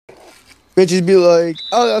Bitches be like,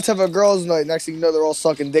 oh, let's have a girls' night. Next thing you know, they're all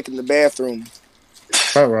sucking dick in the bathroom.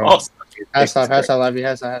 Bro. That's Levy.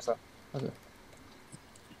 That's okay.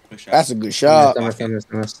 That's a good shot.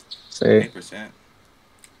 Say 8%.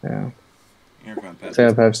 Yeah. Stay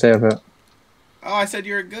up, Pep. Stay up. Oh, I said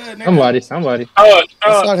you're good. Nigga. Somebody. That's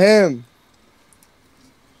not him.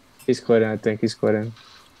 He's quitting. I think he's quitting.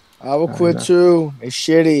 I will quit too. It's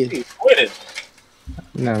shitty. He quitted.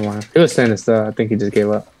 Never mind. He was saying this stuff. I think he just gave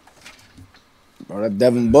up. Bro, that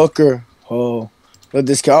Devin Booker. Oh, let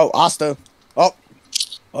this go. Asta. Oh.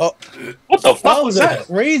 What the fuck was that?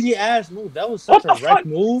 Crazy ass move. That was such a wreck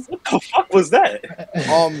move. What the fuck was that?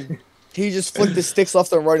 He just flicked his sticks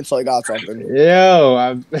left and right until he got something. Yo,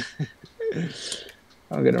 I'm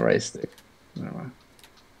gonna right stick. Never mind.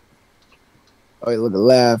 Oh, look at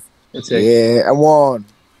laugh. It's it. Yeah, I won.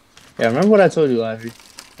 Yeah, remember what I told you, Laffy?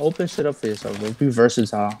 Open shit up for yourself, bro. Be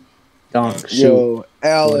versatile. Don't shoot. Yo,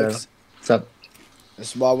 Alex. Whatever. What's up?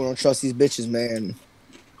 That's why we don't trust these bitches, man.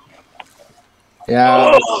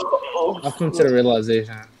 Yeah, I've come to the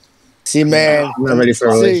realization. See, man. I'm not ready for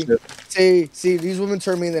a relationship. See, these women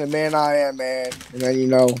turn me into the man I am, man. And then, you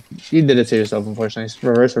know. You did it to yourself, unfortunately.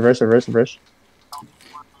 Reverse.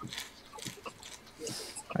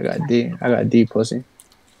 I got D, pussy.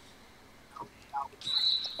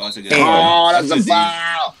 Oh, that's a good that's a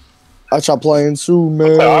foul. I try playing too,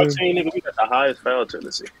 man. Our team, nigga, we got the highest foul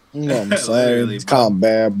tendency. You know what I'm saying? It's kind of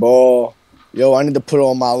bad ball. Yo, I need to put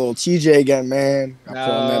on my little TJ again, man. I put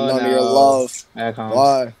on that None of Your Love.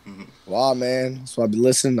 Why? Why, man? That's why I be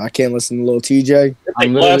listening. I can't listen to little TJ.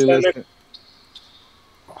 I'm literally listening.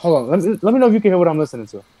 Hold on. Let me know if you can hear what I'm listening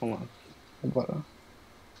to. Hold on.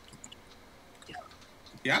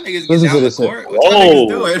 Y'all niggas get down the court. What y'all niggas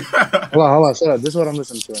doing? Hold on. Shut up. This is what I'm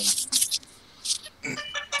listening to right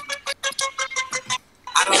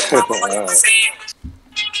now.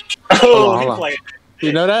 Hold on.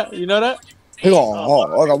 You know that? Hold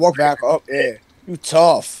on. I gotta walk back up. Yeah. You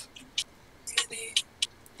tough.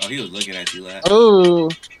 Oh, he was looking at you, lad. Oh.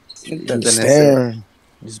 He's staring.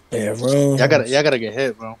 He's bad, bro. Y'all gotta get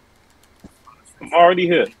hit, bro. I'm already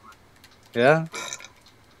hit. Yeah?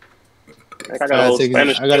 I gotta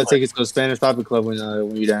take it to a Spanish Poppy Club when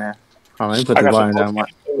you're down here. Hold on, let me put the volume down.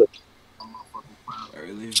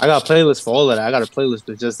 I got a playlist for all of that. I got a playlist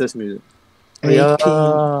with just this music. Yeah.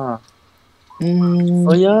 Oh,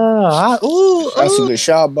 yeah. Ooh, that's a good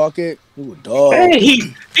shot, Bucket. Ooh, dog. Hey,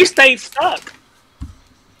 he stayed stuck.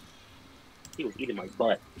 He was eating my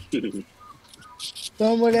butt.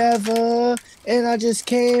 Done whatever, and I just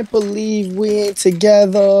can't believe we ain't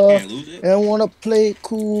together. And I wanna play it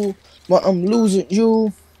cool, but I'm losing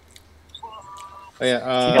you. Oh,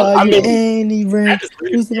 yeah, I mean, any rank.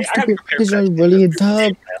 You think I'm stupid? Because I'm really a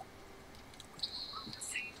dub.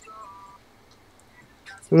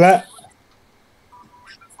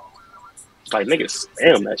 Like niggas,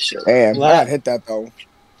 damn that shit. Damn, I gotta hit that though.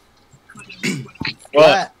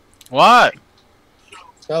 What?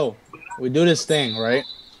 So we do this thing, right?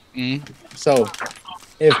 So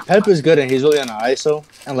if Pep is good and he's really on an ISO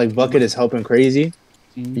and like Bucket is helping crazy,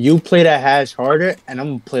 you play that hash harder and I'm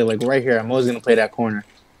gonna play like right here. I'm always gonna play that corner.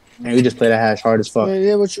 And you just play that hash hard as fuck.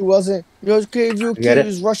 Yeah, what you wasn't. You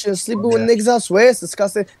was rushing and sleeping with niggas. I swear it's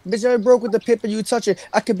disgusting. Bitch, I broke with the paper, you touch it.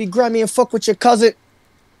 I could be grimy and fuck with your cousin.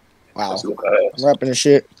 Wow. I'm rapping and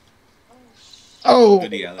shit. Oh,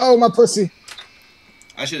 my pussy.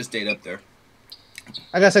 I should have stayed up there.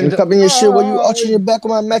 I got second. You cupping your shit while you arching your back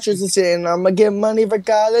on my mattress and shit, and I'm gonna get money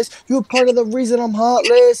regardless. You a part of the reason I'm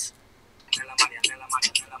heartless.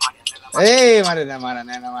 Hey, You know what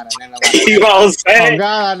I'm saying? Oh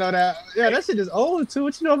God, I know that. Yeah, that shit is old too.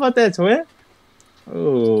 What you know about that, twin?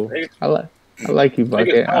 Oh, I like you,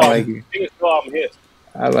 Bucket. I like you.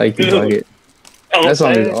 I like you, Bucket. That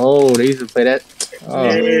song is old. They used to play that.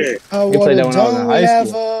 You played that when I was in high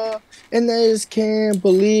school. And they just can't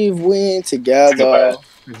believe we ain't together.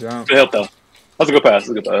 Good help though. That's a good pass.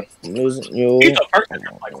 Losing you. He's a person.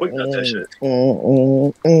 Like quick does that shit.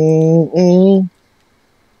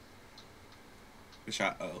 Good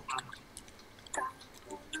shot. Oh.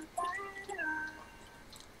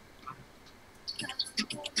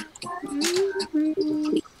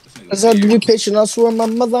 I have to be patient. I swear, my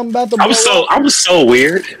mother, I'm about to. I'm so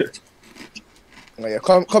weird. Oh, yeah,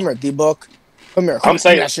 come here, D-Buck. Come here. I'm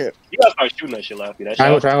saying that shit. You gotta start shooting that shit, Laffy. That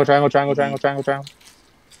Triangle.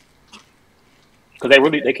 Because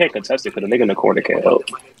they can't contest it because the nigga in the corner can't help.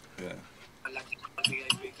 Yeah.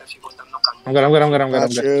 I'm good. I'm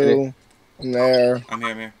there. I'm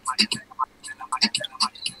here.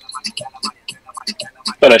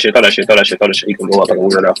 Throw that shit. He can go up like a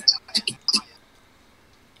weirdo.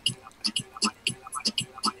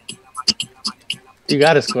 You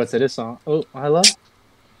gotta score to this song. Oh, hello?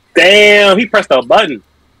 Damn, he pressed a button.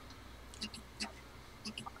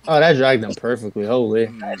 Oh, that dragged him perfectly. Holy.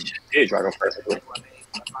 That shit did drag him perfectly.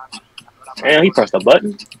 Damn, he pressed a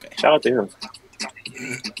button. Shout out to him.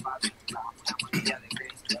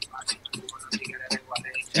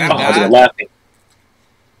 Yeah, laughing.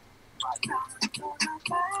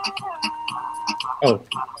 Oh.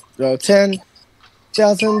 Yo,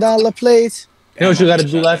 $10,000 plates. You know what you gotta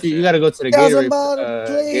do, Laffy? You gotta go to the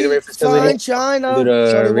Gatorade facility. Fine China. Do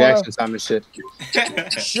the Shorty reaction time and shit.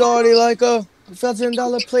 Shorty like a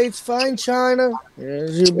 $1,000 plates, fine China. Yeah,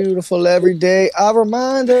 you're beautiful every day. I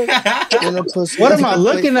remind her. What am I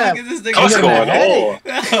looking at? What's going on?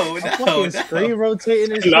 No. Screen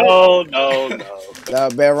rotating and shit. No.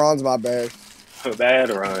 That bad runs, my bad. Bad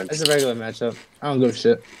run. That's a regular matchup. I don't give a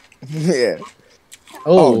shit. Yeah.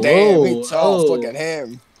 Oh, damn. He tough. Look at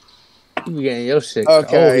him. You be getting your shit.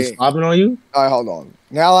 Okay. Oh, he's flopping on you? All right, hold on.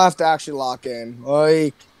 Now I have to actually lock in.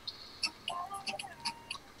 Like.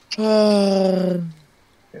 Ooh.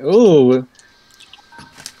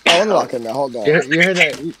 I'm locking now. Hold on. You heard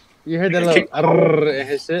that? You heard that little in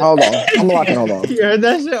his shit? Hold on. I'm locking. Hold on. You heard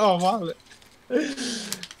that shit? Oh, my.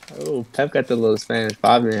 Oh, Pep got the little Spanish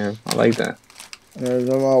pop in him. I like that. There's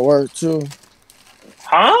my work, too.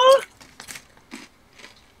 Huh?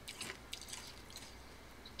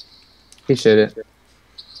 He should it.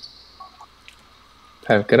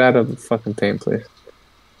 Pep, get out of the fucking paint, please.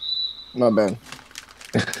 My bad.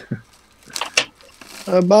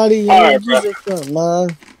 Body, right,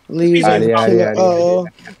 man. Leave yeah. I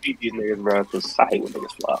beat these niggas, bro. To side when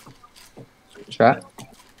niggas flop. Shot.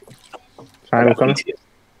 Try coming.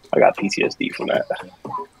 I got PTSD from that.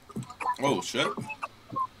 Oh shit.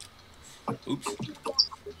 Oops.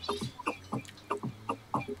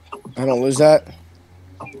 I don't lose that.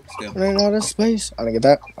 Still. Running out of space. I didn't get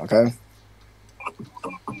that. Okay.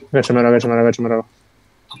 Got your middle.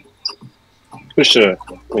 For sure.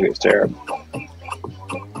 Nigga's terrible.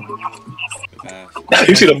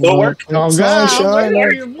 You see the footwork? Oh, God.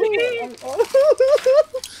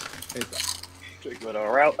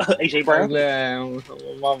 AJ Brown.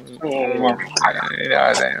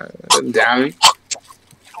 Damn.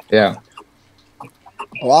 Yeah.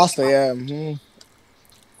 Lost it, yeah. Mm-hmm.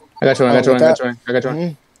 I got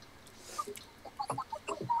you.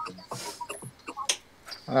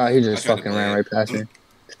 He just fucking ran right past me.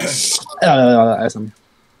 That's him.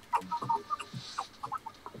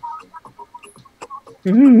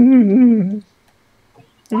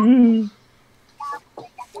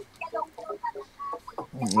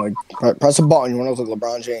 Like, press a button. You want to look like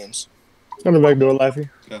LeBron James. Come the back door, Laffy.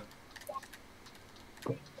 Yeah.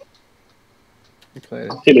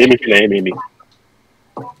 Hit me.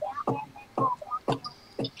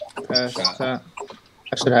 Pass. I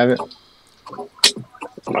should have it.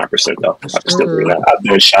 9% though. I can still bring that. I've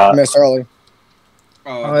been shot. Missed early.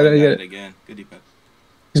 Oh, I didn't get it again. Good deep.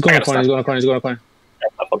 He's going to corner. I'm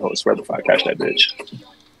going to swear before I catch that bitch.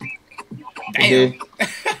 Damn.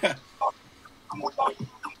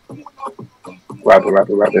 Wrap it.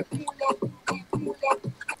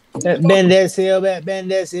 Bend that seal back.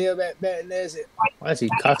 Why is he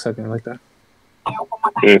cocksucking like that? I'm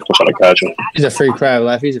trying to catch him. He's a free crab,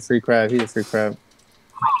 Laff. He's a free crab.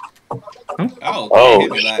 Huh? Oh, hit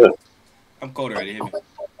me, shit. I'm cold already. Hit me.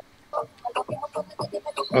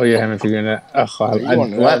 Oh, yeah, haven't figured that.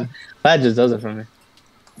 That just does it for me.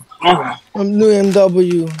 I'm new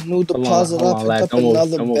MW, new deposit. I picked up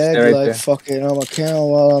another bag. Like, fuck it, I'm a count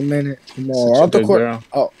while I'm in it. Come on, out the court.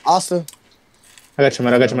 Oh, Asta. I got your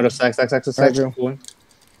middle. Sack.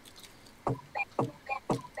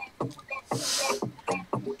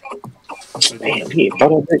 Damn, he ain't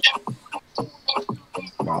throw that bitch.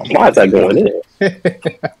 Why is that going in?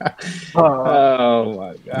 Oh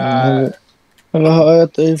my god.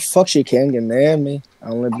 The fuck she can't get mad at me.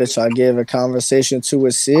 Only bitch I gave a conversation to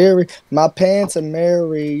is Siri. My pants are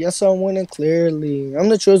Mary. Yes, I'm winning clearly. I'm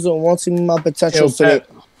the chosen one. See my potential.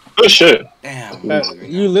 Good shit. Damn.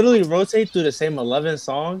 You literally rotate through the same 11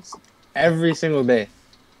 songs every single day.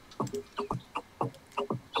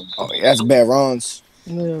 Oh, yeah, that's bad runs.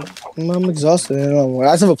 Yeah, I'm exhausted. I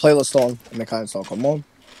just have a playlist on and the kind of song. Come on.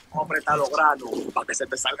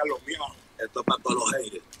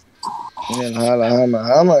 Man,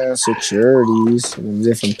 how my insecurities and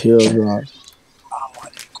different pills, bro.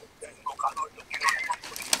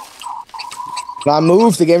 When I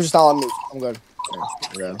move, the game's just not letting me move. I'm good.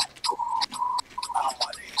 Yeah.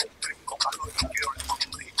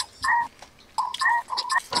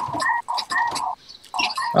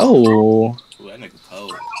 Oh. Ooh, that nigga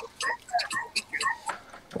cold.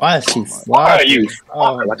 Why is she flopping? Why are you?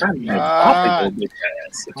 Oh, like I'm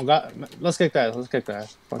oh God. Let's kick that. Let's kick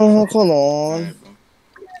that. Oh, come on. Right,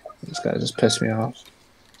 This guy just pissed me off.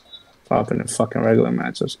 Popping in fucking regular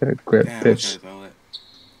matchups. Get a grip, damn, bitch.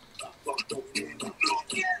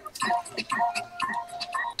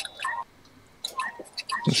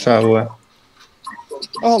 Let's try away. Oh,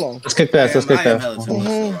 hold on. Let's kick that. Let's kick that. I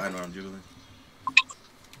know I'm dribbling.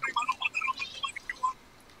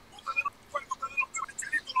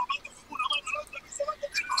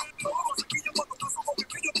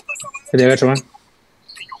 Did you get your one?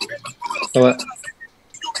 What?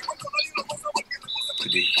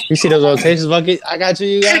 You see those rotations, Bucket? I got you.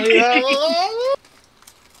 You got me.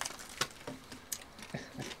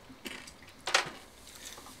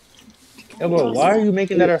 Yo, bro, why are you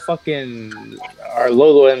making that our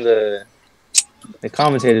logo in the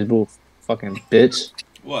commentator's booth? Fucking bitch.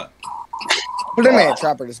 What? Put him in,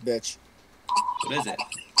 Trapper, this bitch. What is it?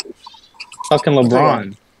 Fucking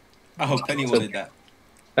LeBron. Oh, Penny wanted that.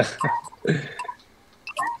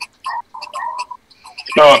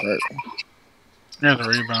 There's a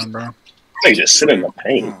rebound, bro. They just sit in the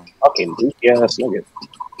paint. Fucking goofy ass nigga.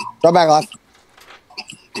 Throw back left.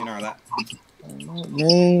 You know that.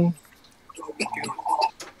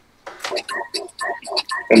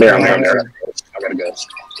 I'm there. I gotta go.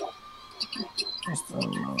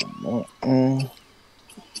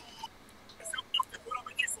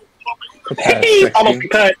 Hey, almost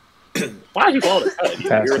cut. Why are you calling it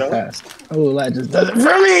cut? Pass. Oh, that just does it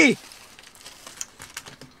for me.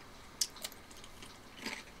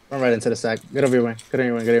 Run right into the sack. Get over your wing. Get on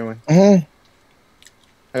your wing. Get on your wing.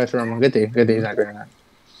 I got your arm. Good day. Good day. He's not doing that.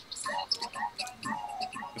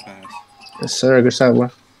 Yes, sir. Good shot, boy.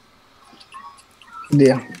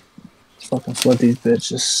 Yeah. Fucking flood these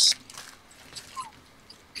bitches.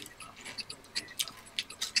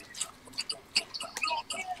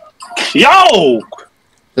 Yo!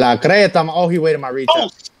 La Creta. Oh, he waited my reach Oh,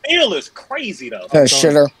 out. steal is crazy, though.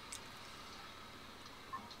 Shitter.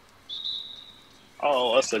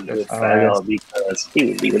 Oh, that's a good foul because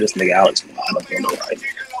he was leaving this nigga Alex wide up on the right.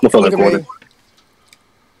 Look for the corner.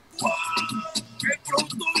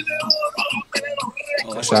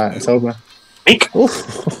 Shot. It's over.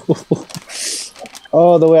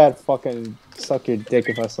 Oh, the way I'd fucking suck your dick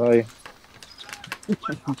if I saw you.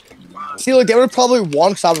 See, like, they would have probably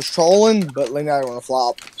won because I was trolling, but like, I didn't want to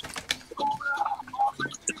flop.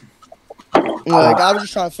 Like, I was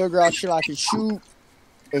just trying to figure out shit I could shoot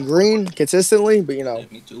in green consistently, but you know. Yeah,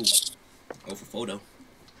 me too. Go for photo.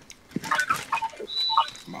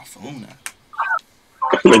 My phone now.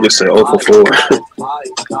 Nigga said 0 for 4.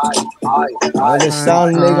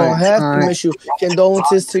 Son, they gonna have to miss you.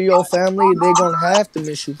 Condolences to your family. They gonna have to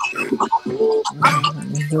miss you.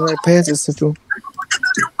 Right, pay attention to.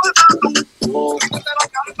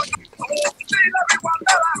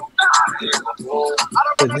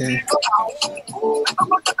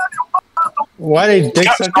 Why they dick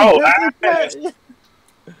suck?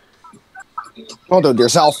 Don't do it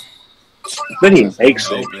yourself. Then he makes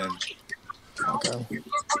it. Okay.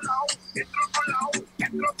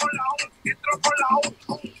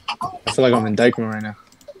 I feel like I'm in Dykeman right now.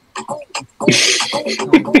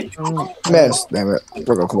 Man, damn it.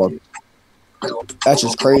 We're gonna come on. That's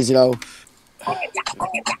just crazy, though. I'm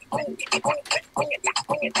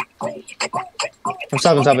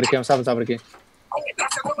stopping top of the key. I'm stopping top of the key.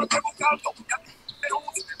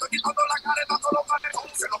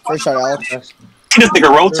 First shot, Alex. This nigga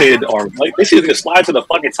rotated arm. Like, they see this nigga slide to the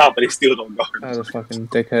fucking top, but they still don't guard. That was a fucking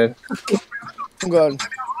dickhead. I'm good.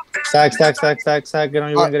 Stack. Get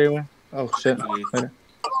on your wing, get on your wing. Oh, shit. Later.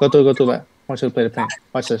 Go through that. I want you to play the paint.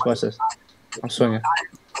 Watch this. I'm swinging.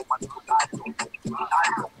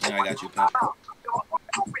 Yeah, I got you, Pep.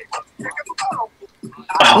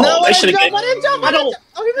 Oh, No, they should have I don't.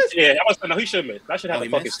 Oh, he missed. Yeah, I was no, he should miss. I should have the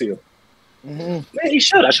fucking missed? steal. Man, he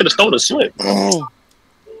should. I should have stolen the slip.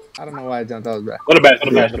 I don't know why I jumped. That was bad. Go to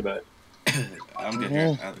bed. I'm good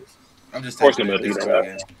here, Alex. I'm just Force taking him to do this that.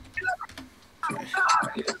 again.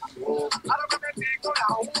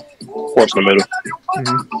 Force in the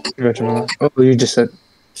middle. Oh, you just said.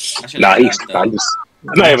 Nah, I'm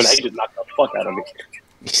not even. He just knocked the fuck out of me.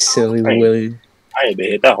 You silly Willie. I ain't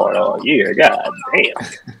been hit that hard all year. God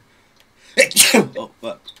damn. Oh,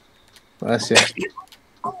 fuck. Bless you.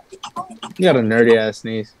 You got a nerdy ass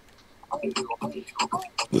sneeze.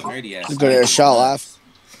 Nerdy ass. Good ass shot, laugh.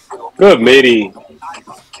 Good midi.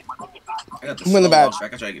 I got the I'm in the slow badge. I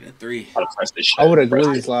can try to get a 3. I would have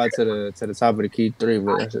glizzy slide to the top of the key 3,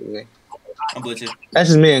 but that's just me. I'm blitzing. That's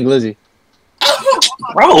just me and Glizzy.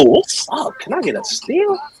 Bro, what's up? Can I get a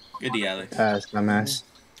steal? Good D, Alex. Pass, my ass.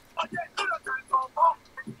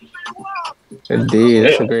 Indeed,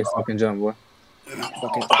 that's a great fucking jump, boy.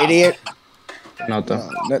 Fucking idiot. Not though.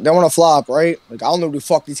 They want to flop, right? Like, I don't know who the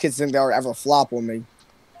fuck these kids think they'll ever flop on me.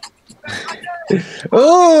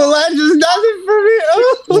 Oh, that just does it for me.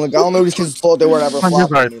 Oh. Like, I don't know who these kids thought they would ever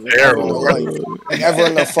flop on me. Like, ever in their life. Like, ever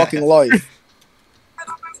in their fucking life.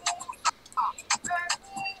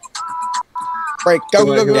 Break. Go,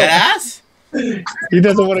 go, go. Ass? He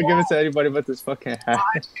doesn't want to give it to anybody but this fucking hat.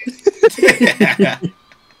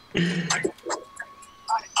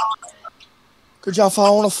 Good job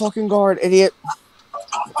following a fucking guard, idiot.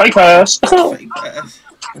 Fake pass.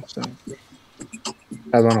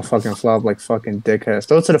 I want to fucking flop like fucking dickhead.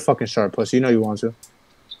 Throw it to the fucking sharp push. You know you want to.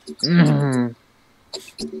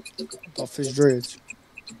 Off his dreads.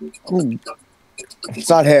 Ooh. It's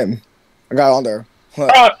not him. I got on there.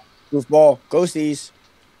 Goofball. Ghosties.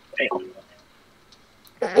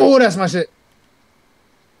 Oh, that's my shit.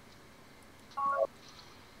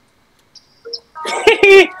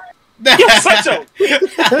 You're such a...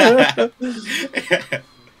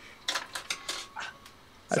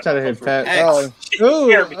 I try to hit Pat. Oh.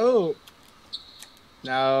 Oh.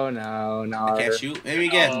 No. I can't shoot. Maybe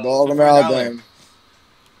again. Dog him out, then.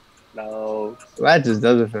 No. That just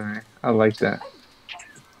does it for me. I like that.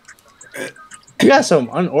 You got some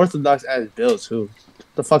unorthodox ass builds too.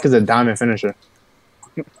 What the fuck is a diamond finisher?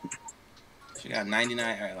 She got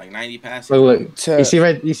 99, or like 90 passes. Look. You see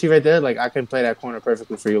right there? Like I can play that corner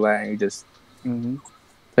perfectly for you, lad, and you just play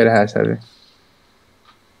the hash heavy.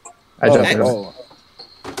 I jumped it up.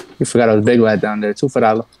 You forgot I was big lad down there. 2 for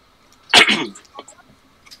 $1. This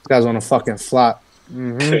guy's on a fucking flop.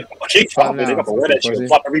 Keep flopping. They got to wear that shit.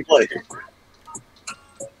 Flop every play.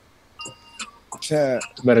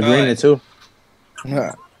 Better green it too. You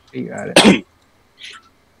got it.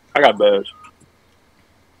 I got badge.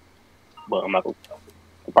 But I'm not gonna.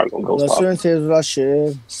 I'm probably gonna go Let's spot. here's what I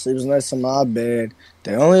should. Sleeps nice in my bed.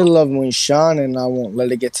 They only love me when shining. I won't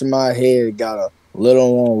let it get to my head. Got a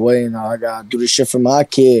little one way. Now I gotta do this shit for my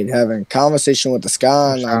kid. Having conversation with the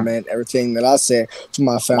sky. And I meant everything that I said to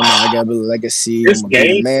my family. I got a legacy. This I'm gonna be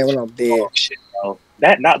game, the man when I'm dead. Oh, shit, bro.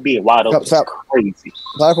 That not being wide open is crazy.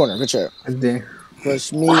 Black corner, good shit.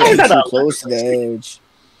 Push me too close to the edge.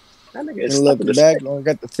 That nigga And is look back, don't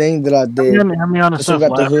got the thing that I did. Still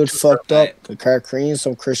got the hood fucked up. The car cream,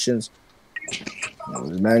 some Christians.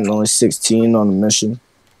 This man only 16 on the mission.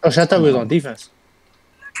 Oh, shit, I thought we was on defense.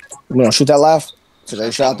 You gonna shoot that laugh?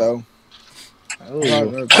 Today shot though. Oh, you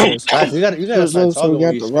gotta start talking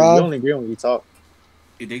when you speak. You only agree when you talk.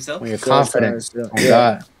 You think so? When you're confident. Yeah. Oh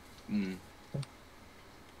God.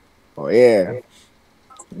 Oh yeah.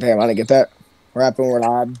 Damn, I didn't get that. Rapping where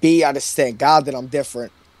I be, I just thank God that I'm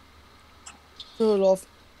different. Off.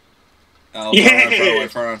 Oh, yeah.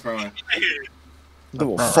 Front.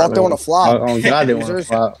 The fuck, they want to flop. Oh God, they want to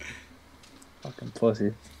flop. Fucking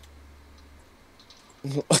pussy.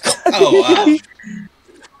 Oh wow.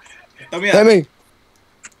 Let me.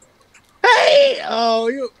 Hey! Oh,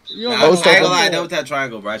 you. I ain't gonna lie, that was that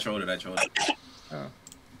triangle, bro. I trolled it. Oh.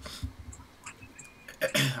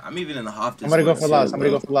 I'm even in the half. Somebody go for loss. I'm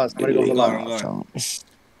going.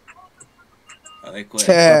 Oh, they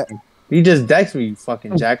quit. You just dexed me, you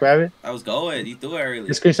fucking jackrabbit. I was going. You threw it early.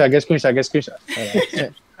 Get screenshot.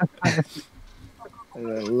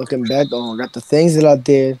 Looking back, I got the things that I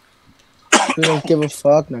did. We don't give a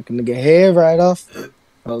fuck. Not gonna get hair right off.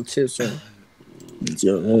 Oh, chips. So,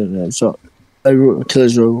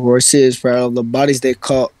 killers Roy Sears, proud of the bodies they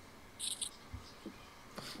caught.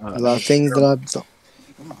 A lot of things that I've done.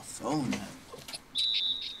 Where's my phone at?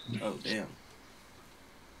 Oh, damn.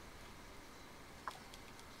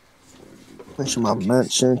 Mention my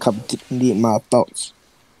mention, couple deep my thoughts.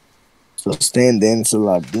 So stand there until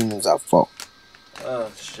our demons I fought.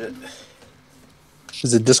 Oh, shit.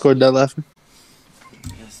 Is it Discord that laughing?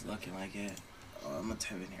 It's looking like it. Oh, I'm gonna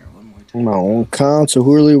type in here one more time. My own con, so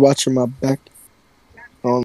who really watching my back?